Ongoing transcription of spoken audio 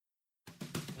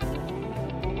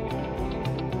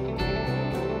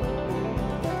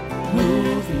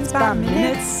Movies by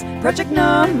Minutes, project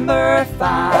number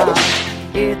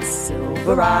 5. It's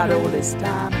Silverado this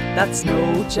time, that's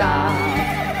no job.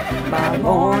 By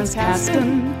Lawrence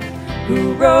Kasdan,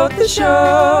 who wrote the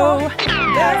show.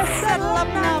 Let's settle up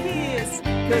now, Pierce,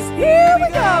 'cause here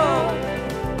we go.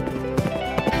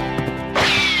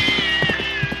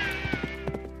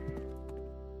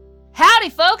 Howdy,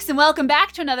 folks, and welcome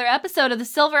back to another episode of the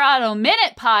Silverado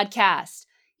Minute Podcast.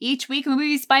 Each week,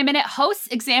 Movies by Minute hosts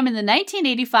examine the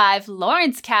 1985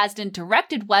 Lawrence Kasdan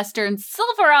directed Western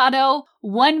Silverado,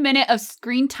 1 minute of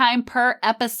screen time per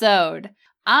episode.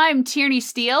 I'm Tierney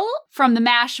Steele from the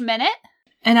MASH Minute.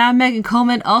 And I'm Megan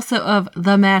Coleman, also of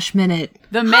the MASH Minute.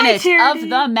 The Minute of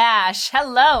the MASH.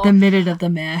 Hello. The Minute of the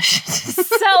MASH.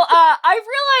 I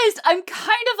realized I'm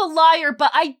kind of a liar,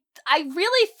 but I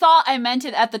really thought I meant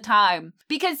it at the time.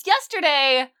 Because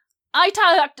yesterday, I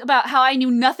talked about how I knew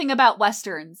nothing about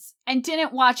Westerns and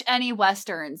didn't watch any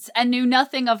Westerns and knew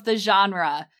nothing of the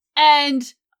genre.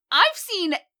 And I've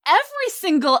seen every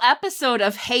single episode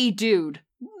of Hey Dude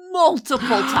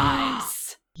multiple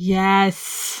times.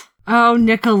 Yes. Oh,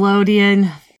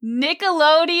 Nickelodeon.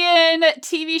 Nickelodeon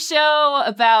TV show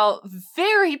about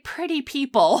very pretty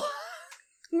people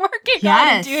working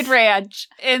on a dude ranch.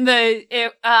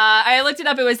 I looked it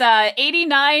up. It was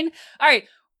 89. All right.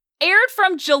 Aired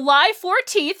from July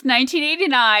 14th,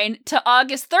 1989 to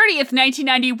August 30th,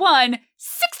 1991.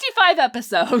 65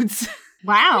 episodes.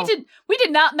 Wow. We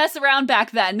did not mess around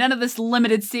back then. None of this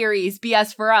limited series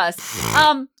BS for us.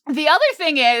 The other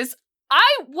thing is,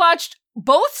 I watched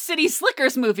both City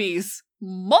Slickers movies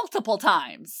multiple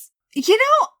times. You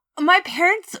know, my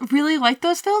parents really like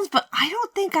those films, but I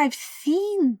don't think I've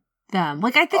seen them.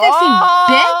 Like, I think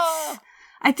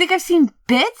I've seen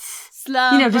bits.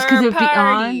 Slumber just because it would be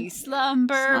party, on.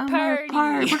 Slumber party.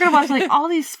 We're going to watch, like, all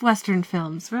these Western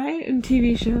films, right? And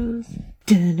TV shows.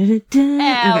 Anyway,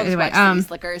 City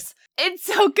Slickers. It's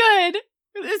so good.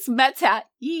 This Mets hat.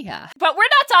 Yeah. But we're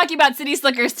not talking about City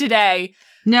Slickers today.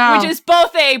 No. Which is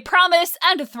both a promise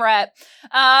and a threat.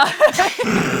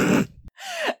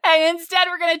 And instead,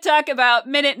 we're going to talk about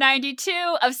minute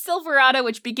 92 of Silverado,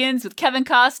 which begins with Kevin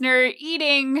Costner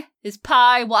eating his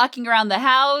pie, walking around the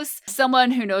house.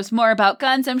 Someone who knows more about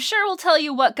guns, I'm sure, will tell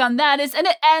you what gun that is. And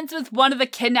it ends with one of the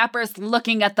kidnappers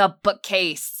looking at the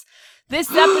bookcase. This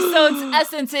episode's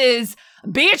essence is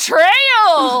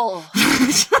betrayal!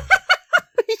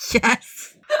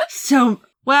 Yes. So,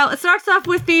 well, it starts off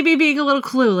with Phoebe being a little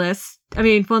clueless. I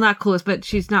mean, well, not clueless, but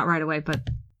she's not right away, but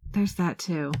there's that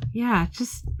too. Yeah,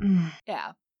 just...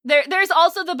 Yeah. There's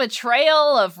also the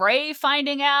betrayal of Ray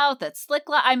finding out that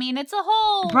I mean, it's a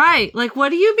whole... Right, like, what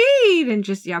do you mean? And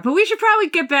just, yeah, but we should probably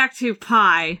get back to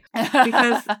pie.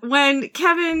 Because when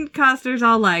Kevin Costner's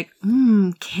all like,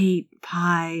 Kate,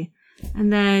 pie.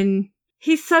 And then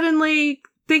he's suddenly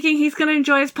thinking he's going to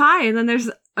enjoy his pie, and then there's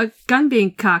a gun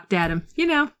being cocked at him, you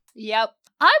know. Yep.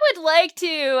 I would like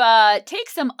to take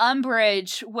some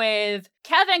umbrage with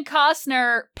Kevin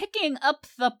Costner picking up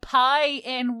the pie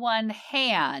in one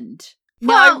hand.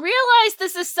 Now, I realize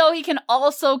this is so he can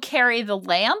also carry the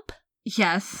lamp.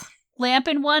 Yes. Lamp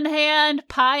in one hand,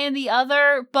 pie in the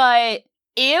other, but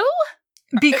ew?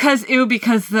 Because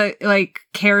the, like,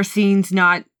 kerosene's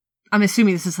not... I'm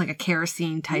assuming this is like a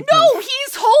kerosene type of... No,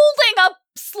 he's holding a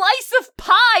slice of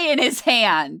pie in his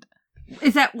hand.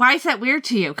 Why is that weird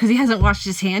to you? Because he hasn't washed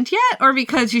his hand yet? Or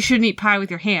because you shouldn't eat pie with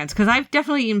your hands? Because I've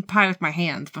definitely eaten pie with my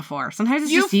hands before. Sometimes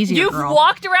it's just easier, You've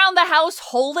walked around the house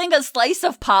holding a slice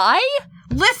of pie?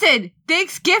 Listen,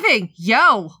 Thanksgiving,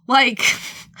 yo! Like,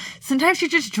 sometimes you're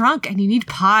just drunk and you need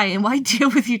pie, and why deal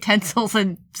with utensils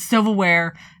and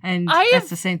silverware? And that's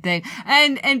the same thing.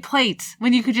 And plates,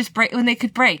 when you could just when they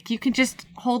could break. You could just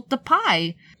hold the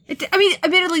pie.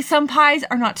 Admittedly, some pies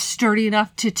are not sturdy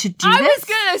enough to do this. I was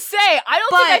gonna say, I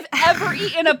don't think I've ever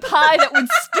eaten a pie that would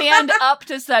stand up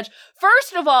to such.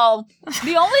 First of all,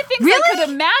 the only things I could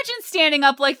imagine standing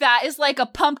up like that is like a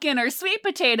pumpkin or sweet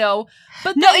potato.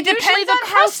 But no, it depends on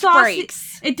how saucy.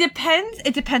 It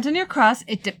depends on your crust.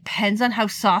 It depends on how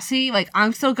saucy. Like,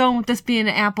 I'm still going with this being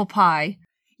an apple pie.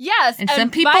 Yes, and some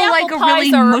people like a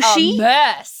really mushy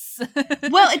mess.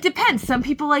 Well, it depends. Some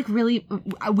people like really...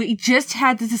 We just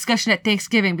had this discussion at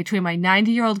Thanksgiving between my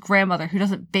 90-year-old grandmother, who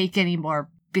doesn't bake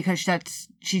anymore because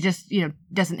she just,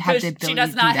 doesn't have the ability to do that. She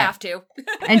does not have to.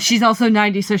 And she's also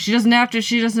 90, so she doesn't have to,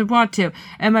 she doesn't want to.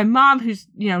 And my mom, who's,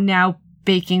 now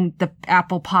baking the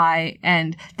apple pie,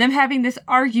 and them having this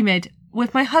argument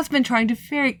with my husband trying to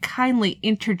very kindly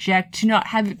interject to not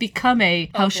have it become a,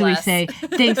 how shall we say,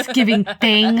 Thanksgiving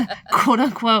thing, quote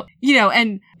unquote,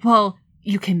 and, well...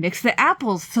 you can mix the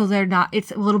apples so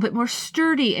it's a little bit more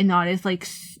sturdy and not as like,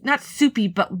 not soupy,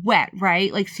 but wet,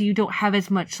 right? Like, so you don't have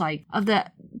as much like of the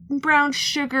brown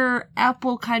sugar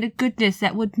apple kind of goodness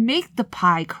that would make the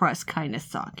pie crust kind of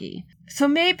soggy. So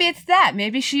maybe it's that.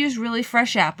 Maybe she used really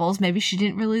fresh apples. Maybe she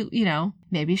didn't really,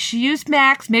 maybe she used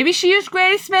Max. Maybe she used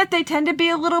Granny Smith. They tend to be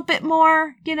a little bit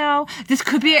more, This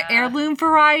could be an heirloom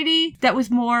variety that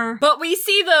was more. But we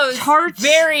see those tarts.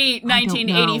 Very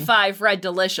 1985 Red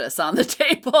Delicious on the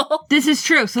table. This is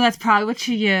true. So that's probably what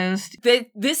she used.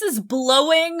 This is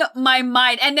blowing my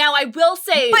mind. And now I will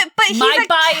say, but my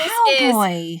bias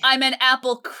cowboy. is I'm an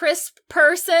apple crisp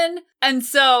person. And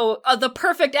so the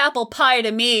perfect apple pie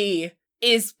to me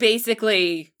is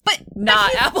basically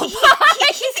not apple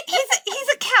pie. He's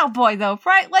a cowboy though,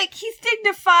 right? Like, he's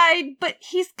dignified, but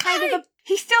he's kind of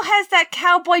he still has that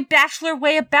cowboy bachelor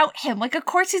way about him. Like, of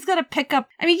course he's gonna pick up.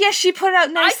 I mean, yes, she put it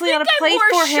out nicely on a plate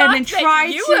for him and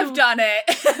tried to. You have done it.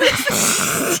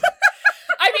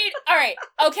 I mean, all right,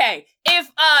 okay. If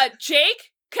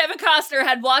Kevin Costner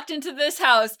had walked into this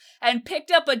house and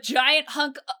picked up a giant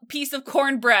piece of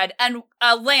cornbread and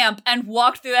a lamp and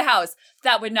walked through the house,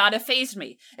 that would not have fazed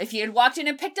me. If he had walked in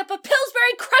and picked up a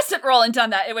Pillsbury crescent roll and done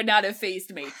that, it would not have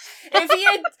fazed me. If he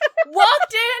had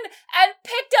walked in and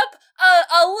picked up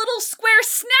a little square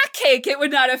snack cake, it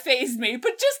would not have fazed me.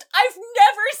 But I've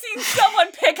never seen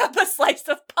someone pick up a slice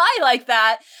of pie like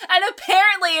that. And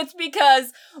apparently it's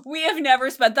because we have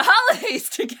never spent the holidays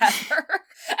together.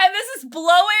 And this is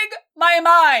blowing my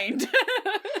mind.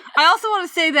 I also want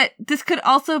to say that this could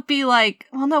also be like,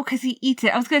 well, no, because he eats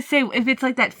it. I was going to say, if it's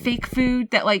like that fake food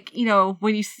that, like,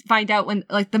 when you find out when,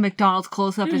 like, the McDonald's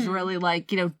close-up is really,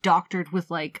 like, doctored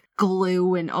with, like,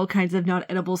 glue and all kinds of not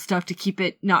edible stuff to keep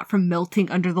it not from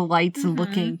melting under the lights and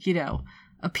looking,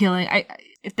 appealing.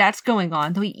 If that's going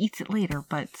on, though he eats it later,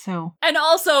 but so. And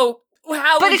also,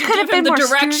 how would you give him the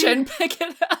direction? Pick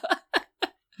it up.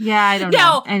 Yeah, I don't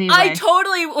know. Anyway. I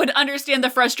totally would understand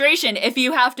the frustration if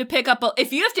you have to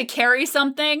if you have to carry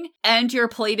something and your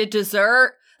plated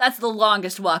dessert, that's the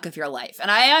longest walk of your life. And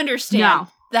I understand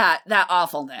that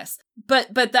awfulness.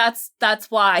 But that's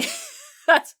why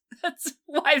that's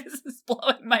why this is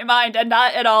blowing my mind and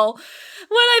not at all what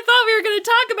I thought we were going to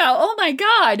talk about. Oh my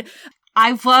God.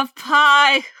 I love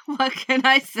pie. What can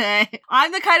I say?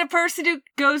 I'm the kind of person who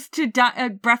goes to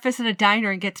breakfast at a diner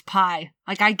and gets pie.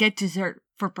 Like, I get dessert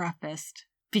for breakfast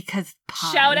because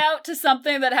pie. Shout out to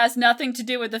something that has nothing to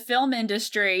do with the film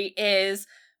industry is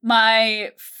my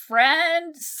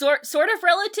friend, sort of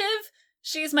relative.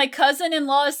 She's my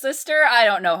cousin-in-law's sister. I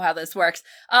don't know how this works.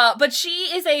 But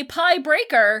she is a pie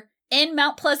breaker in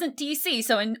Mount Pleasant, D.C.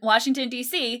 So in Washington,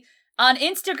 D.C., on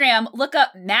Instagram, look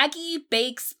up Maggie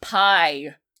Bakes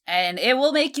Pie, and it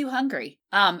will make you hungry.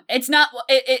 It's not,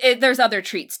 there's other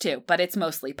treats too, but it's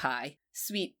mostly pie.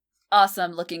 Sweet,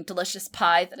 awesome looking, delicious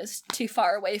pie that is too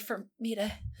far away for me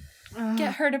to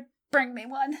get her to bring me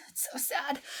one. It's so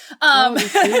sad.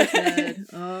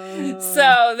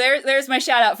 So there's my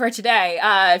shout out for today.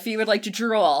 If you would like to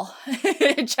drool,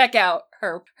 check out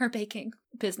her baking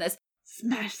business.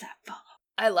 Smash that follow.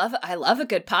 I love a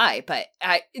good pie, but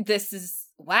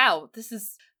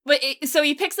so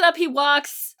he picks it up, he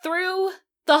walks through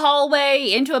the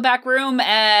hallway into a back room,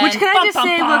 and which can I just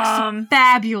say looks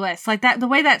fabulous. Like that, the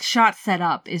way that shot's set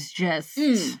up is just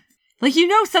like,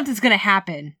 something's gonna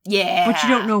happen. Yeah. But you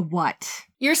don't know what.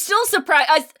 You're still surprised.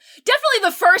 Definitely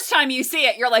the first time you see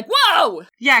it, you're like, whoa!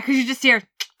 Yeah, because you just hear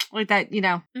like that,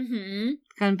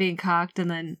 gun being cocked,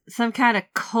 and then some kind of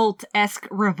cult-esque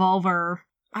revolver.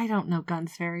 I don't know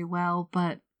guns very well,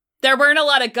 but there weren't a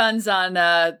lot of guns on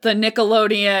the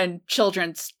Nickelodeon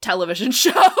children's television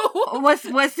show.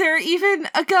 Was there even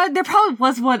a gun? There probably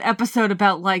was one episode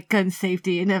about like gun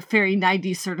safety in a very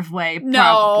 90s sort of way.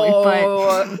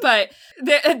 No, but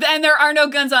there are no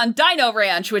guns on Dino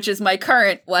Ranch, which is my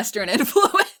current Western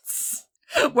influence,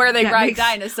 where they ride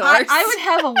dinosaurs. I would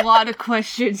have a lot of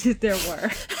questions if there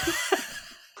were.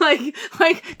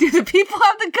 Like, do the people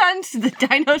have the guns? Do the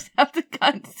dinos have the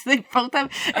guns? Do they both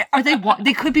have? Are they?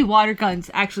 They could be water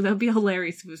guns. Actually, that would be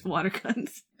hilarious if it was water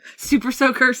guns. Super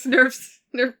soakers, nerf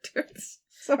turds.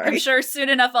 Sorry. I'm sure soon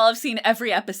enough I'll have seen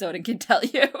every episode and can tell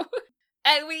you.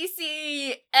 And we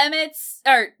see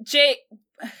Jake.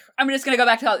 I'm just going to go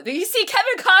back to you see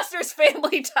Kevin Costner's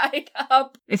family tied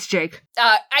up. It's Jake.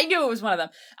 I knew it was one of them.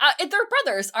 They're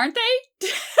brothers, aren't they?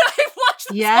 I've watched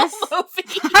this whole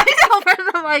movie.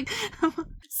 I know,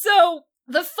 So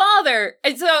the father,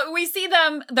 and so we see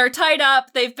them, they're tied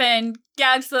up, they've been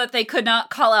gagged so that they could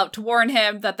not call out to warn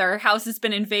him that their house has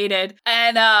been invaded.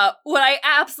 And what I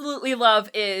absolutely love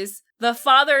is the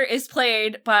father is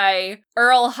played by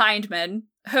Earl Hindman,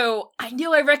 who I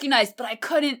knew I recognized, but I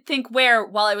couldn't think where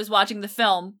while I was watching the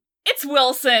film. It's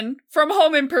Wilson from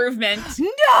Home Improvement.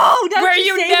 No, where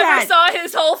you never saw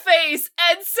his whole face.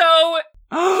 And so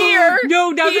here,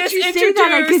 no, now that you say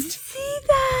that, I can see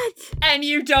that. And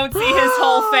you don't see his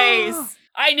whole face.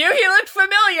 I knew he looked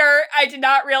familiar. I did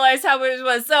not realize how it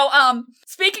was. So,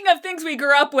 speaking of things we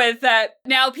grew up with that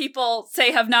now people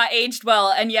say have not aged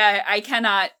well, and yeah, I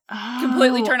cannot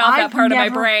completely turn off that part of my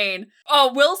brain.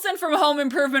 Oh, Wilson from Home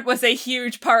Improvement was a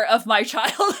huge part of my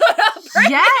childhood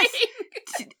upbringing. Yes!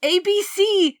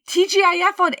 ABC,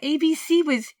 TGIF on ABC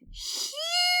was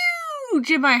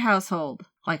huge in my household.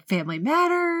 Like Family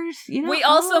Matters, you know? We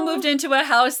also moved into a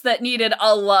house that needed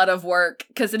a lot of work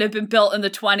because it had been built in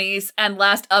the 20s and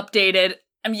last updated,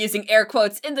 I'm using air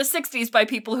quotes, in the 60s by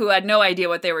people who had no idea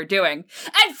what they were doing.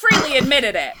 And freely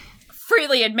admitted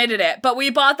it. But we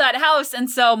bought that house, and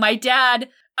so my dad,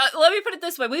 let me put it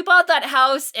this way, we bought that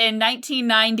house in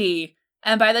 1990,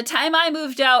 and by the time I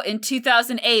moved out in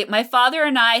 2008, my father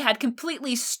and I had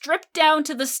completely stripped down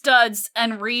to the studs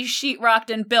and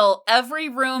re-sheetrocked and built every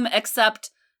room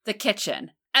except the kitchen.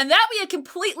 And that we had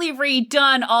completely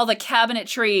redone all the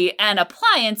cabinetry and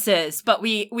appliances, but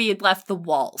we had left the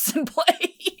walls in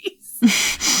place.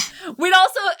 We'd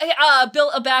also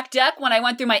built a back deck when I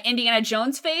went through my Indiana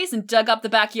Jones phase and dug up the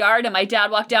backyard, and my dad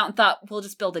walked out and thought, we'll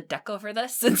just build a deck over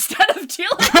this instead of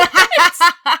dealing with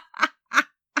it.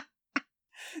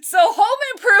 So Home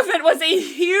Improvement was a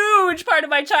huge part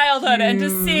of my childhood, and to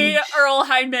see Earl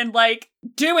Hindman, like,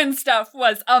 doing stuff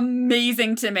was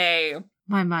amazing to me.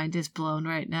 My mind is blown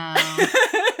right now.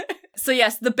 So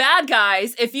yes, the bad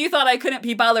guys, if you thought I couldn't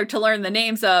be bothered to learn the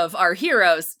names of our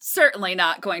heroes, certainly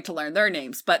not going to learn their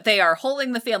names, but they are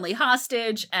holding the family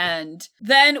hostage, and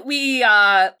then we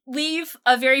leave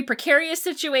a very precarious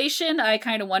situation. I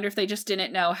kind of wonder if they just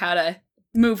didn't know how to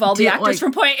move all the actors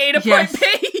from point A to point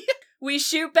B. We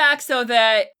shoot back so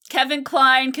that Kevin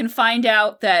Kline can find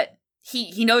out that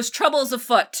he knows trouble's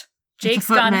afoot. Jake's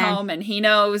gone home, and he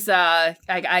knows, I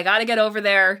gotta get over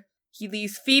there. He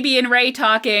leaves Phoebe and Ray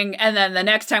talking, and then the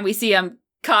next time we see him,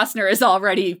 Costner is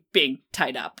already being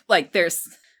tied up. Like,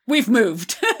 we've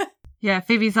moved. Yeah,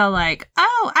 Phoebe's all like,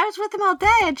 oh, I was with him all day,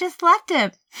 I just left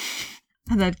him.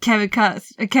 And then Kevin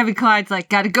Kline's like,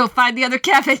 gotta go find the other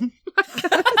Kevin.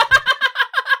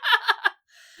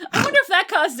 I wonder if that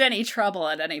caused any trouble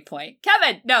at any point.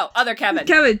 Kevin! No, other Kevin.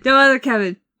 No other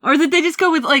Kevin. Or did they just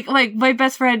go with, like my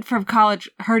best friend from college,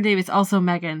 her name is also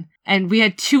Megan. And we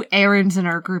had 2 Aarons in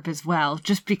our group as well,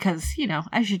 just because, you know,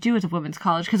 as you do at a women's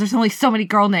college, because there's only so many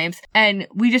girl names. And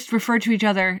we just refer to each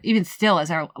other, even still,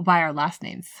 as by our last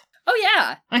names. Oh,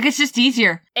 yeah. Like, it's just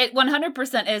easier. It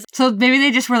 100% is. So maybe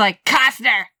they just were like,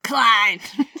 Costner, Kline.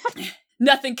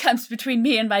 Nothing comes between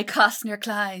me and my Costner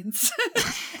Klines.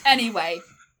 Anyway.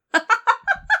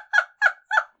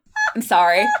 I'm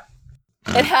sorry.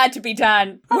 It had to be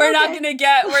done. We're not gonna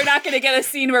get a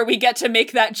scene where we get to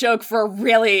make that joke for a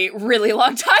really, really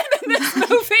long time in this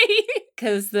movie.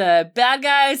 Because the bad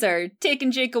guys are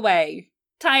taking Jake away,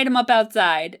 tying him up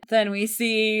outside. Then we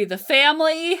see the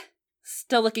family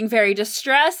still looking very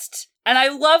distressed. And I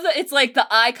love that it's like the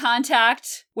eye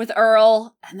contact with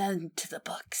Earl, and then to the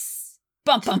books.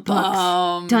 Bum bum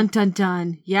bum. Dun dun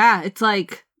dun. Yeah, it's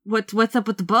like, What's up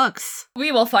with the books?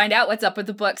 We will find out what's up with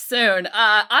the books soon.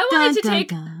 I wanted to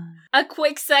take a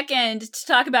quick second to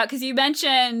talk about, because you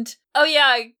mentioned, oh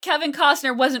yeah, Kevin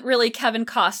Costner wasn't really Kevin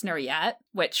Costner yet,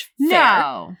 which, fair.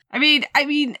 No. I mean,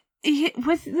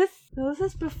 was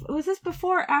this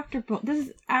before or after this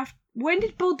is after, when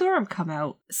did Bull Durham come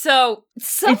out? So,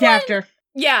 it's after.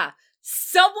 Yeah.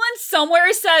 Someone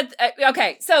somewhere said,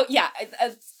 okay, so yeah,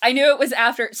 I knew it was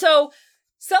after. So,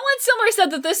 someone somewhere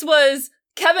said that this was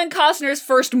Kevin Costner's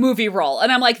first movie role.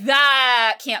 And I'm like,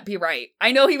 that can't be right.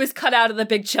 I know he was cut out of The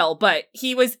Big Chill, but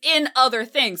he was in other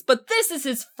things. But this is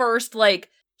his first, like,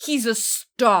 he's a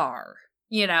star,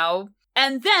 you know?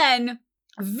 And then,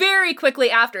 very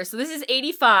quickly after, so this is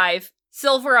 85,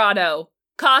 Silverado.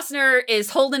 Costner is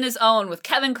holding his own with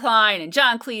Kevin Kline and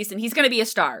John Cleese, and he's going to be a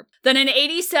star. Then in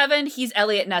 87, he's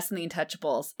Elliot Ness in The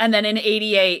Untouchables. And then in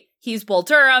 88, he's Bull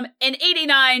Durham. In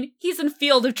 89, he's in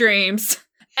Field of Dreams.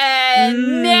 And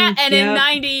in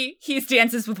 90, he's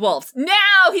Dances with Wolves.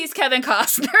 Now he's Kevin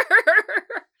Costner.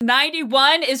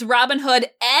 91 is Robin Hood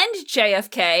and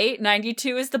JFK.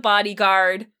 92 is The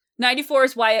Bodyguard. 94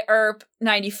 is Wyatt Earp.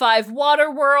 95,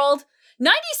 Waterworld.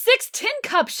 96, Tin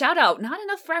Cup, shout out. Not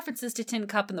enough references to Tin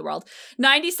Cup in the world.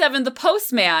 97, The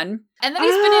Postman. And then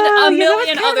he's been in a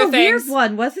million other things. Weird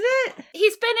one, wasn't it?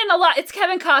 He's been in a lot. It's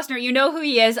Kevin Costner. You know who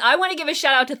he is. I want to give a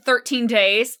shout out to 13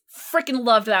 Days. Freaking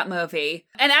loved that movie.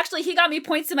 And actually, he got me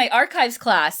points in my archives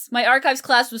class. My archives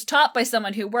class was taught by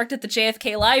someone who worked at the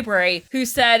JFK Library, who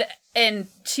said in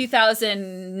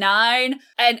 2009,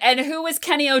 and who was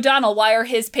Kenny O'Donnell? Why are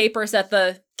his papers at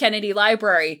the Kennedy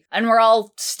Library? And we're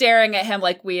all staring at him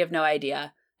like we have no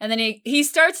idea. And then he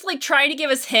starts like trying to give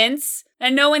us hints,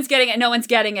 and no one's getting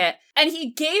it. And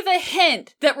he gave a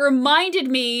hint that reminded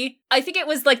me, I think it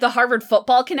was like the Harvard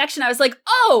football connection. I was like,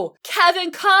 oh,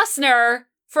 Kevin Costner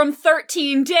from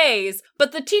 13 Days.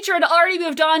 But the teacher had already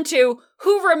moved on to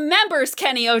who remembers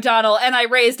Kenny O'Donnell. And I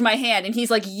raised my hand and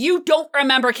he's like, you don't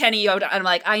remember Kenny O'Donnell. I'm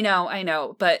like, I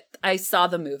know, but I saw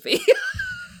the movie.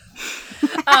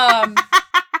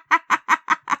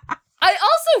 I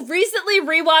also recently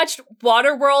rewatched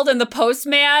Waterworld and The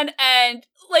Postman, and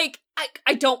like,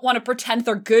 I don't want to pretend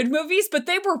they're good movies, but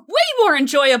they were way more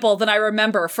enjoyable than I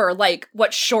remember for like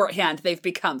what shorthand they've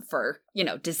become for,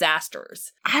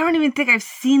 disasters. I don't even think I've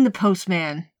seen The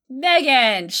Postman.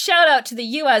 Megan, shout out to the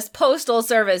U.S. Postal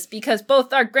Service because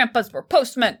both our grandpas were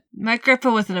postmen. My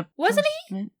grandpa wasn't a Wasn't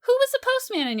postman. he? Who was a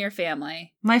postman in your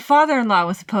family? My father-in-law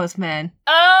was a postman.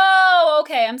 Oh,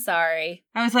 okay, I'm sorry.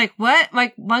 I was like, what?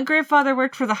 Like, one grandfather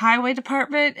worked for the highway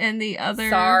department and the other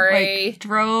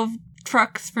drove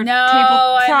trucks for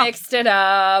I mixed it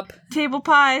up. Table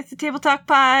talk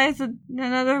pies, and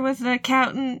another was an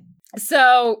accountant.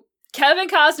 So Kevin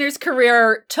Costner's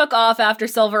career took off after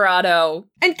Silverado.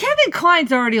 And Kevin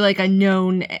Kline's already like a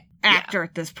known actor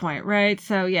at this point, right?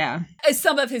 So yeah.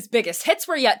 Some of his biggest hits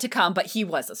were yet to come, but he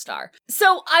was a star.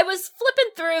 So I was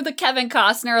flipping through the Kevin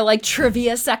Costner like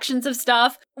trivia sections of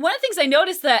stuff. One of the things I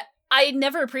noticed that I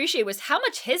never appreciated was how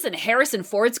much his and Harrison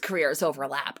Ford's careers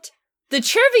overlapped. The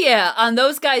trivia on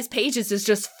those guys' pages is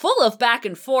just full of back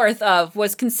and forth of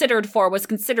was considered for.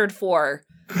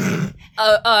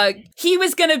 He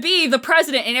was going to be the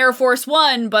president in Air Force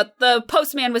One, but the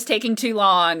postman was taking too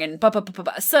long, and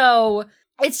So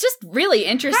it's just really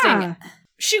interesting. Huh.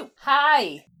 Shoot.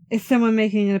 Hi. Is someone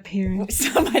making an appearance?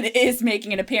 Someone is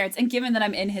making an appearance, and given that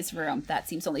I'm in his room, that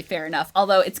seems only fair enough.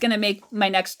 Although it's going to make my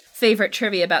next favorite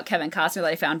trivia about Kevin Costner that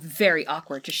I found very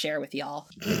awkward to share with y'all.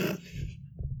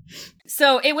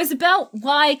 So it was about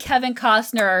why Kevin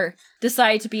Costner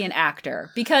decided to be an actor,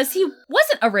 because he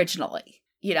wasn't originally,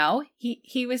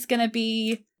 he was going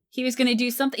to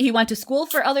do something. He went to school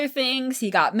for other things.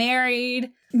 He got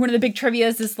married. One of the big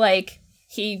trivias is like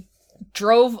he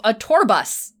drove a tour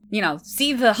bus,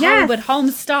 see the Hollywood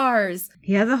home stars.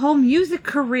 He has a whole music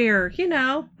career,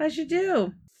 as you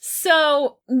do.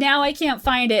 So now I can't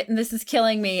find it, and this is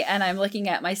killing me, and I'm looking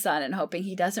at my son and hoping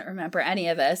he doesn't remember any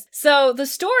of this. So the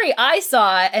story I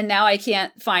saw, and now I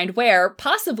can't find where,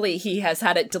 possibly he has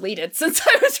had it deleted since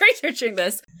I was researching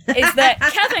this, is that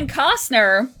Kevin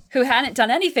Costner, who hadn't done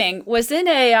anything, was in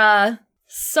a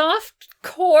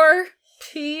softcore,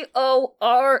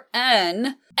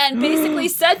 PORN, and basically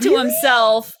said to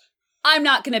himself, I'm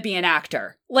not going to be an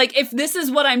actor. Like, if this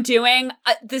is what I'm doing,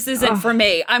 this isn't for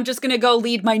me. I'm just going to go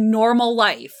lead my normal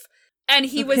life. And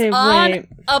he was on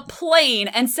a plane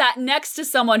and sat next to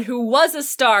someone who was a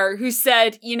star who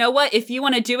said, you know what? If you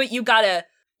want to do it, you gotta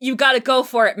go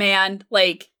for it, man.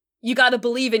 Like, you gotta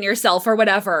believe in yourself or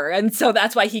whatever. And so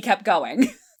that's why he kept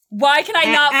going. Why can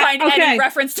I not find any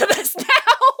reference to this now?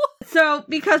 So,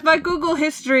 because my Google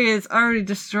history is already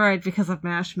destroyed because of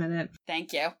MASH Minute.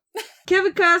 Thank you.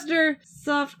 Kevin Costner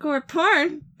softcore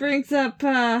porn brings up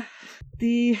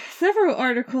the several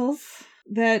articles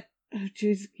that, oh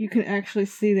jeez, you can actually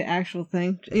see the actual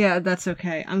thing. Yeah, that's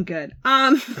okay. I'm good.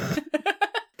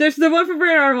 There's the one from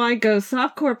Brand Online goes,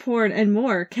 softcore porn and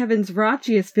more. Kevin's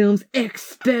raunchiest films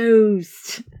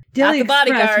exposed. Daily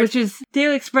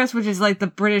Express, which is like the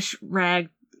British rag,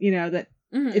 that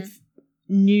it's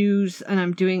news, and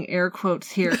I'm doing air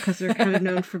quotes here because they're kind of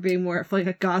known for being more of like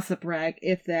a gossip rag,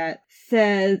 if that,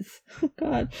 says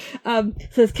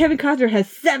says Kevin Costner has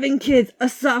 7 kids, a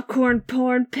softcore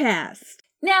porn past.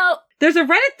 Now, there's a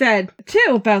Reddit thread too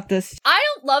about this. I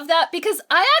don't love that because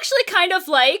I actually kind of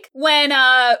like when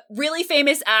really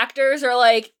famous actors are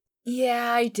like,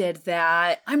 yeah, I did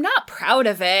that. I'm not proud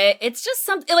of it. It's just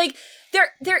something like there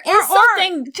is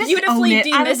something beautifully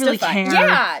demystifying. Really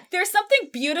yeah, there's something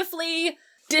beautifully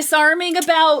disarming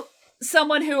about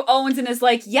someone who owns and is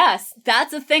like, yes,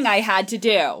 that's a thing I had to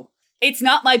do. It's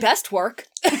not my best work.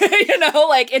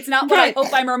 It's not what I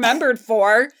hope I'm remembered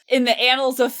for in the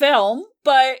annals of film,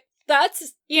 but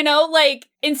that's,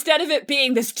 instead of it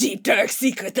being this deep, dark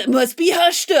secret that must be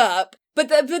hushed up, But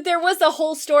there was a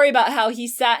whole story about how he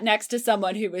sat next to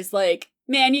someone who was like,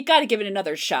 man, you got to give it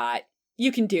another shot.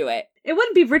 You can do it. It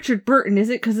wouldn't be Richard Burton, is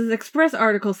it? Because his Express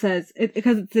article says,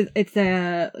 because it's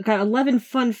got 11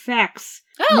 fun facts.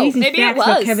 Oh, amazing maybe facts it was.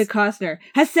 about Kevin Costner.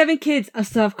 Has 7 kids, a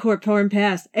softcore porn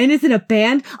past, and is in a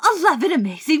band. 11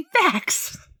 amazing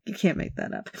facts. You can't make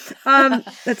that up.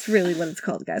 That's really what it's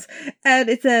called, guys. And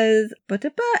it says,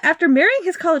 after marrying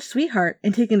his college sweetheart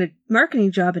and taking a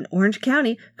marketing job in Orange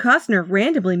County, Costner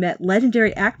randomly met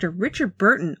legendary actor Richard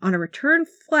Burton on a return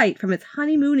flight from his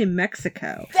honeymoon in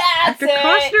Mexico. After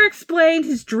Costner explained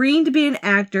his dream to be an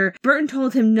actor, Burton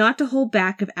told him not to hold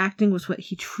back if acting was what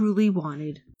he truly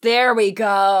wanted. There we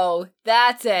go.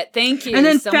 That's it. Thank you and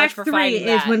then so much for finding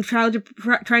that. And then fact 3 is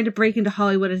when trying to break into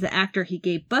Hollywood as an actor, he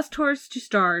gave bus tours to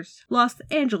stars Los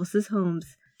Angeles'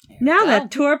 homes. Now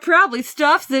that tour probably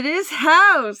stops at his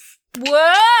house.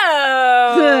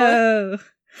 Whoa!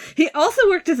 He also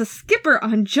worked as a skipper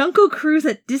on Jungle Cruise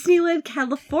at Disneyland,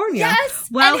 California. Yes!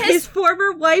 While his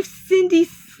former wife, Cindy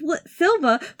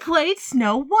Silva, played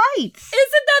Snow White.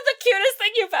 Isn't that the cutest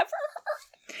thing you've ever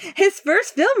heard? His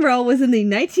first film role was in the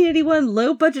 1981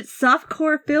 low-budget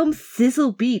softcore film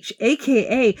Sizzle Beach,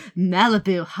 a.k.a.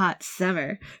 Malibu Hot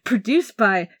Summer, produced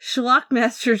by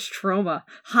Schlockmasters Troma.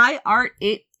 High art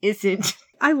it isn't.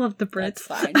 I love the Brits.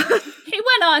 That's fine. He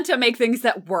went on to make things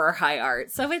that were high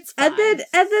art, so it's fine. And then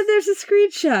there's a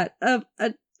screenshot of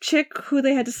a chick who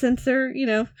they had to censor,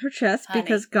 her chest,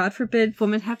 because God forbid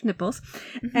women have nipples.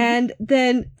 Mm-hmm. And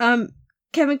then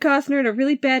Kevin Costner in a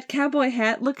really bad cowboy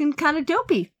hat looking kind of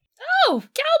dopey. Oh,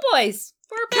 cowboys!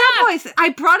 We're back. Cowboys! I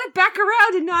brought it back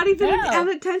around and not even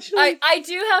unintentionally. I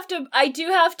do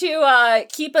have to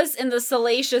keep us in the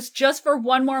salacious just for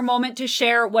one more moment to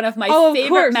share one of my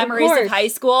favorite memories of high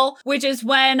school, which is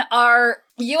when our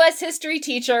U.S. history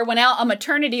teacher went out on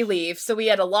maternity leave, so we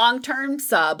had a long-term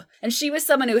sub, and she was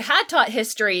someone who had taught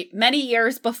history many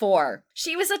years before.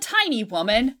 She was a tiny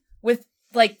woman with,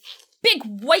 big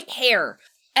white hair.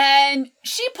 And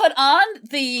she put on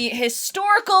the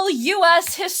historical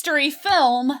U.S. history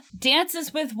film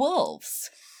Dances with Wolves,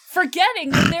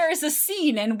 forgetting that there is a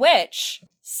scene in which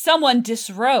someone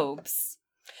disrobes.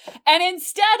 And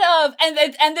instead of,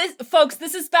 and this, folks,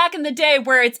 this is back in the day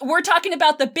where we're talking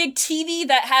about the big TV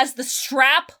that has the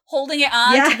strap holding it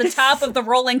on to the top of the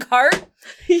rolling cart.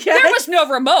 Yes. There was no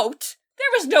remote. There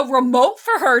was no remote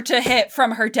for her to hit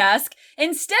from her desk.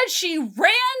 Instead, she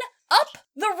ran up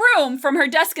the room from her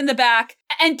desk in the back.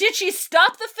 And did she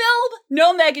stop the film?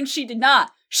 No, Megan, she did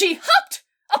not. She hopped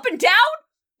up and down,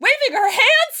 waving her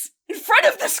hands in front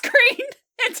of the screen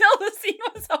until the scene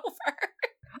was over.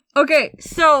 Okay,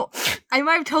 so I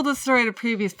might have told this story in a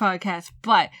previous podcast,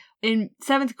 but in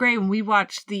 7th grade when we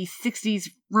watched the 60s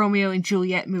Romeo and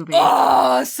Juliet movie.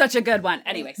 Oh, such a good one.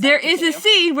 Anyway, there is a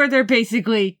scene where they're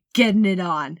basically getting it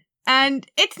on. And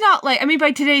it's not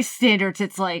by today's standards,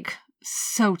 it's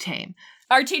so tame.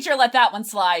 Our teacher let that one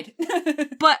slide.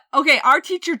 But, okay, our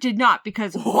teacher did not,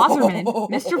 because Wasserman,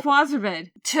 Mr.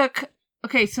 Wasserman, took...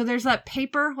 Okay, so there's that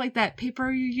paper, that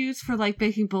paper you use for,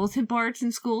 making bulletin boards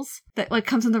in schools that,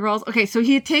 comes in the rolls. Okay, so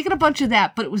he had taken a bunch of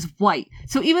that, but it was white.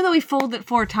 So even though he folded it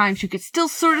 4 times, you could still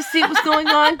sort of see what was going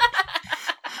on,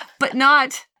 but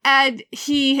not... And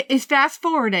he is fast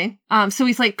forwarding. So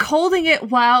he's holding it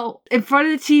while in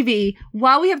front of the TV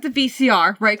while we have the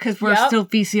VCR, right? Because we're still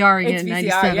VCRing it in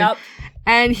 97. Yep.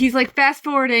 And he's fast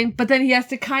forwarding, but then he has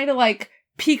to kind of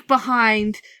peek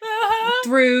behind,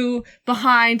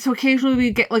 behind. So occasionally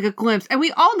we get a glimpse. And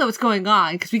we all know what's going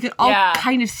on because we can all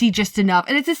kind of see just enough.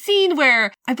 And it's a scene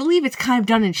where I believe it's kind of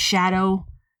done in shadow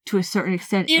to a certain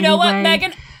extent. You know what,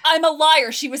 Megan? I'm a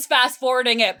liar. She was fast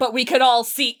forwarding it, but we could all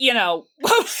see,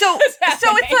 So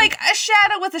it's a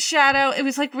shadow with a shadow. It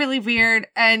was really weird.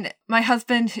 And my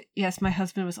husband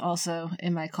was also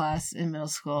in my class in middle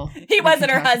school. He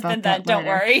wasn't her husband then, don't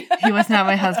worry. He was not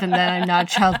my husband then. I'm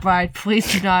not a child bride.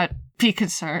 Please do not be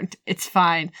concerned. It's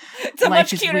fine. It's a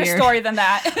much cuter story than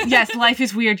that. Yes, life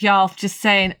is weird, y'all. Just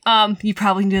saying. You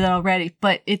probably knew that already,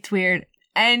 but it's weird.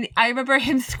 And I remember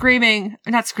him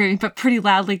not screaming, but pretty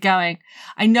loudly going,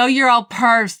 I know you're all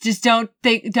pervs, just don't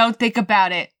think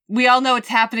about it. We all know it's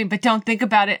happening, but don't think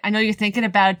about it. I know you're thinking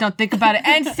about it, don't think about it.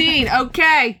 End scene.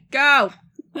 Okay, go.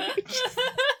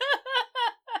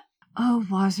 Oh,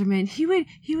 Wasserman, he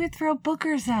would throw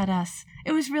boogers at us.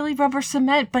 It was really rubber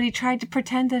cement, but he tried to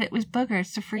pretend that it was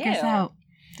boogers to freak us out.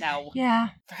 No. Yeah.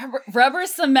 Rubber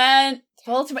cement.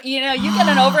 You get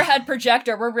an overhead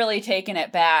projector. We're really taking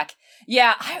it back.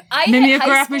 Yeah, I hit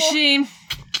high school. Machine.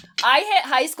 I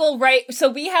hit high school, right? So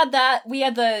we had the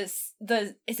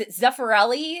is it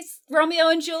Zeffirelli's Romeo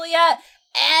and Juliet?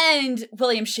 and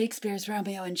William Shakespeare's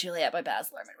Romeo and Juliet by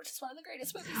Baz Luhrmann, which is one of the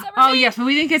greatest movies ever Oh, made. yes, but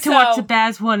we didn't get to watch the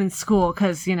Baz one in school,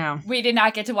 because, We did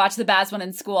not get to watch the Baz one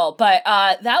in school, but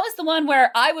that was the one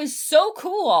where I was so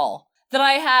cool that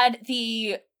I had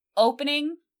the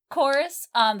opening chorus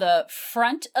on the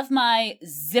front of my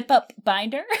zip-up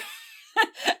binder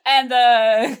and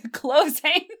the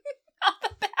closing on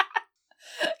the back,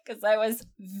 because I was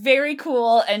very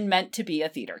cool and meant to be a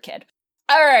theater kid.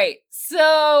 All right,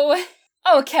 so...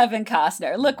 Oh, Kevin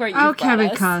Costner, look where you brought us. Oh, Kevin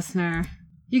Costner.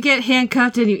 You get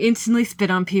handcuffed and you instantly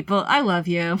spit on people. I love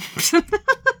you.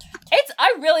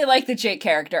 I really like the Jake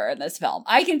character in this film.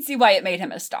 I can see why it made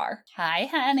him a star. Hi,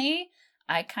 honey.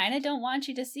 I kind of don't want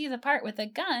you to see the part with a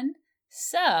gun,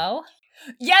 so...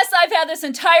 Yes, I've had this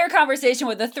entire conversation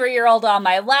with a 3-year-old on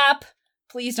my lap.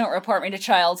 Please don't report me to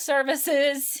child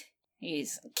services.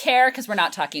 He's care, because we're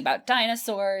not talking about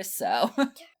dinosaurs, so...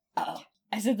 Oh,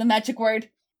 I said the magic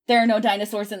word. There are no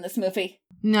dinosaurs in this movie.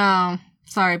 No,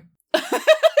 sorry.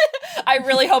 I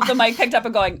really hope the mic picked up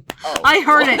and going, oh. I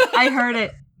heard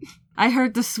it. I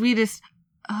heard the sweetest,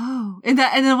 oh, in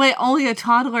the way only a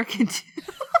toddler can do.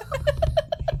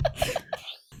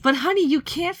 But honey, you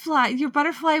can't fly. Your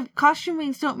butterfly costume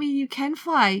wings don't mean you can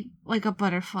fly like a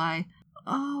butterfly.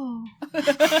 Oh.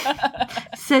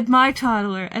 Said my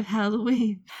toddler at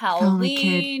Halloween.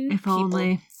 Halloween. If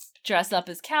only. Dress up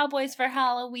as cowboys for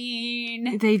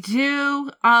Halloween. They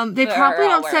do. They probably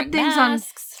don't set things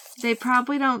masks. They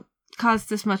probably don't cause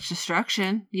this much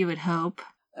destruction, you would hope.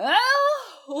 Well,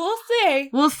 we'll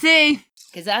see. We'll see.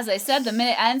 Because as I said, the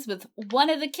minute ends with one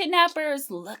of the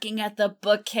kidnappers looking at the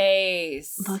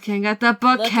bookcase. Looking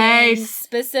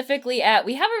specifically at...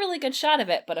 We have a really good shot of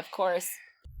it, but of course...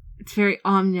 It's very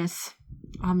ominous.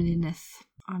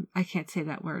 I can't say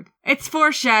that word. It's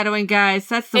foreshadowing, guys.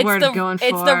 That's the word I'm going for.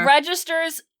 It's the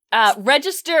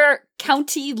Register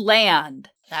County land.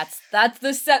 That's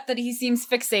the set that he seems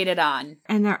fixated on.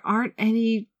 And there aren't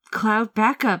any cloud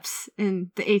backups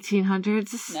in the 1800s,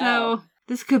 so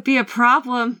this could be a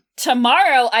problem.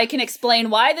 Tomorrow I can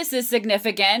explain why this is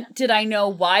significant. Did I know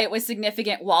why it was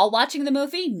significant while watching the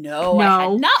movie? No. I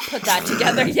had not put that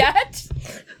together yet.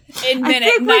 In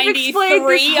minute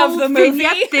 93 of the movie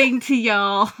thing to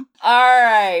y'all. All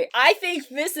right. I think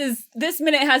this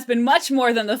minute has been much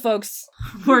more than the folks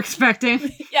were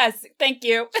expecting. Yes, thank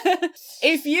you.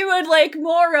 If you would like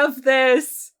more of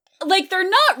this, like, they're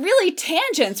not really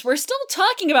tangents. We're still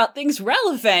talking about things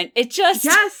relevant. It just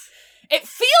it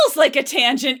feels like a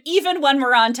tangent even when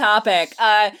we're on topic.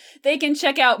 They can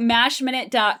check out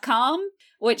mashminute.com,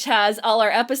 which has all our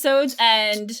episodes,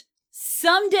 and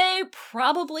someday,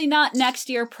 probably not next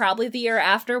year, probably the year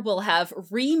after, we'll have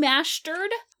remastered,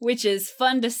 which is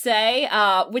fun to say,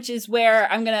 which is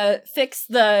where I'm gonna fix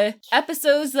the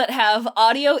episodes that have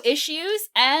audio issues,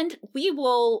 and we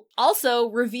will also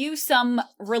review some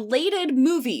related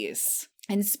movies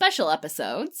in special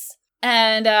episodes.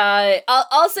 And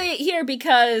I'll say it here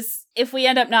because if we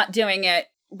end up not doing it,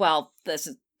 well, this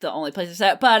is the only place to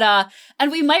say it, but,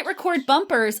 and we might record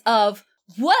bumpers of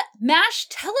what MASH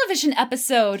television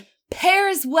episode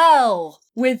pairs well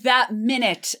with that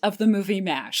minute of the movie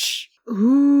MASH.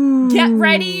 Ooh. Get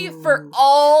ready for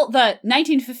all the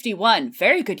 1951.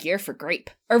 Very good year for grape.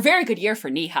 Or very good year for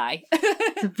knee-high.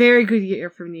 It's a very good year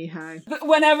for knee-high.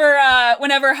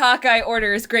 Whenever Hawkeye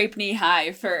orders grape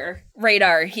knee-high for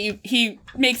Radar, he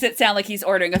makes it sound like he's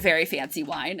ordering a very fancy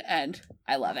wine, and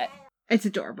I love it. It's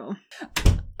adorable.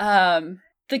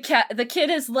 The kid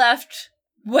is left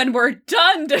when we're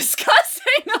done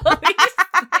discussing all these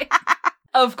things.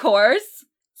 Of course.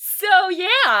 So,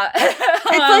 yeah. It's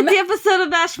like the episode of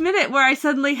MASH Minute where I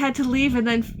suddenly had to leave and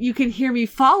then you can hear me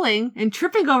falling and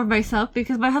tripping over myself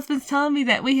because my husband's telling me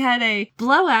that we had a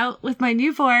blowout with my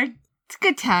newborn. It's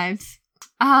good times.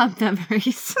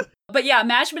 Memories. But yeah,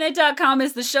 mashminute.com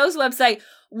is the show's website.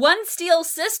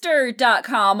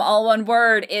 OneSteelSister.com, all one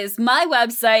word, is my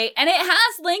website, and it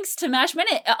has links to MASH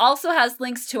Minute. It also has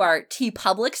links to our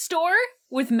TeePublic store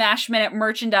with MASH Minute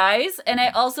merchandise, and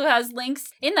it also has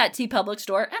links in that TeePublic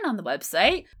store and on the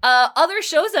website. Other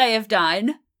shows I have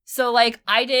done, so like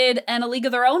I did an A League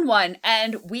of Their Own one,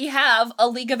 and we have A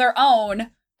League of Their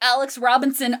Own Alex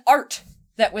Robinson art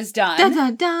that was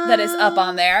done that is up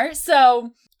on there.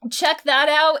 So check that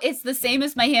out. It's the same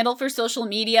as my handle for social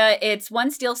media. It's One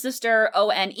Steel Sister,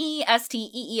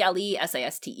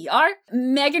 ONESTEELESASTER.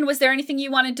 Megan, was there anything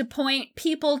you wanted to point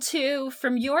people to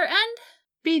from your end?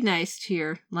 Be nice to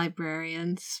your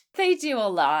librarians. They do a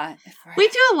lot. We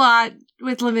do a lot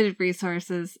with limited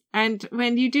resources. And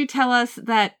when you do tell us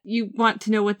that you want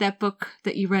to know what that book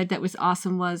that you read that was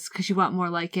awesome was because you want more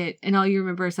like it, and all you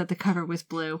remember is that the cover was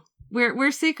blue,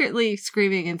 We're secretly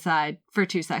screaming inside for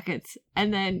 2 seconds,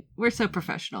 and then we're so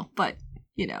professional, but,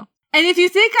 you know. And if you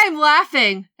think I'm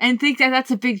laughing and think that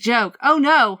that's a big joke, oh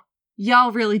no,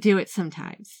 y'all really do it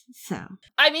sometimes, so.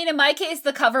 I mean, in my case,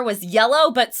 the cover was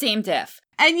yellow, but same diff.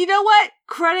 And you know what?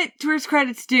 Credit towards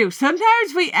credit's due.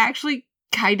 Sometimes we actually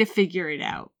kind of figure it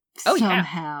out. Oh,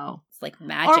 somehow. Yeah. It's like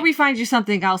magic. Or we find you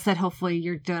something else that hopefully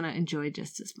you're gonna enjoy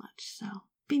just as much, so.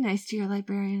 Be nice to your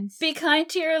librarians. Be kind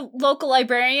to your local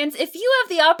librarians. If you have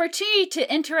the opportunity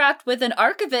to interact with an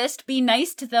archivist, be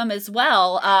nice to them as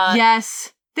well.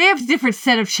 Yes. They have a different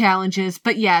set of challenges,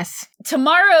 but yes.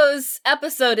 Tomorrow's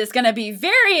episode is going to be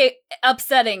very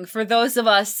upsetting for those of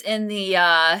us in the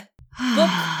book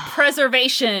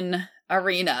preservation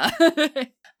arena.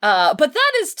 But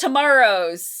that is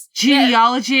tomorrow's.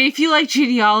 Genealogy. If you like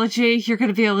genealogy, you're going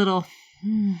to be a little...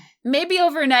 Maybe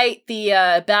overnight, the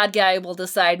bad guy will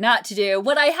decide not to do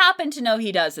what I happen to know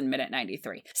he does in Minute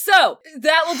 93. So,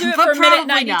 that will do it for Minute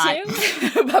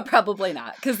 92. But probably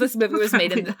not, because this movie was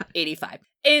made in 85.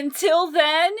 Until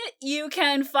then, you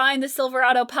can find the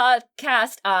Silverado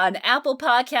podcast on Apple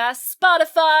Podcasts,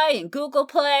 Spotify, and Google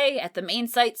Play at the main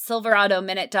site,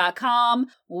 silveradominute.com.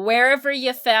 Wherever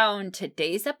you found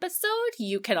today's episode,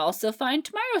 you can also find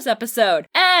tomorrow's episode.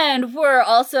 And we're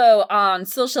also on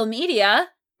social media.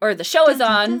 Or the show is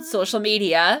on social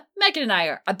media. Megan and I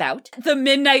are about. The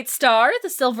Midnight Star, the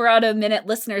Silverado Minute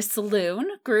Listeners Saloon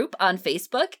group on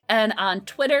Facebook, and on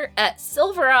Twitter at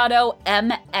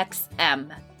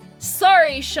SilveradoMXM.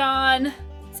 Sorry, Sean.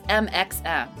 It's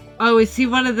MXM. Oh, is he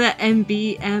one of the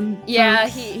MBM? Yeah,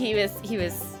 he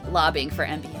was lobbying for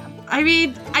MBM. I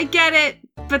mean, I get it,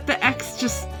 but the X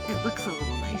just, it looks a little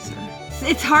nicer.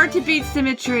 It's hard to beat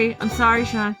symmetry. I'm sorry,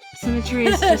 Sean. Symmetry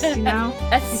is just, you know,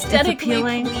 aesthetically it's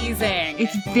appealing. Pleasing.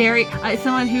 It's very,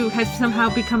 someone who has somehow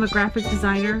become a graphic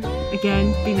designer.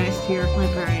 Again, be nice to your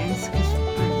librarians, because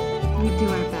we do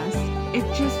our best. It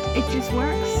just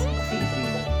works. It's easy.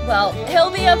 Well,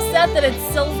 he'll be upset that it's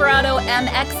Silverado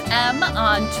MXM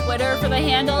on Twitter for the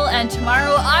handle, and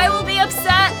tomorrow I will be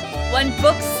upset when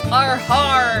books are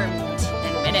harmed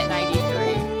in Minute 93.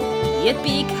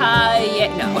 Yippee-ki-yay.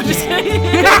 No, just kidding.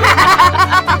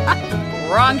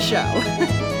 Wrong show.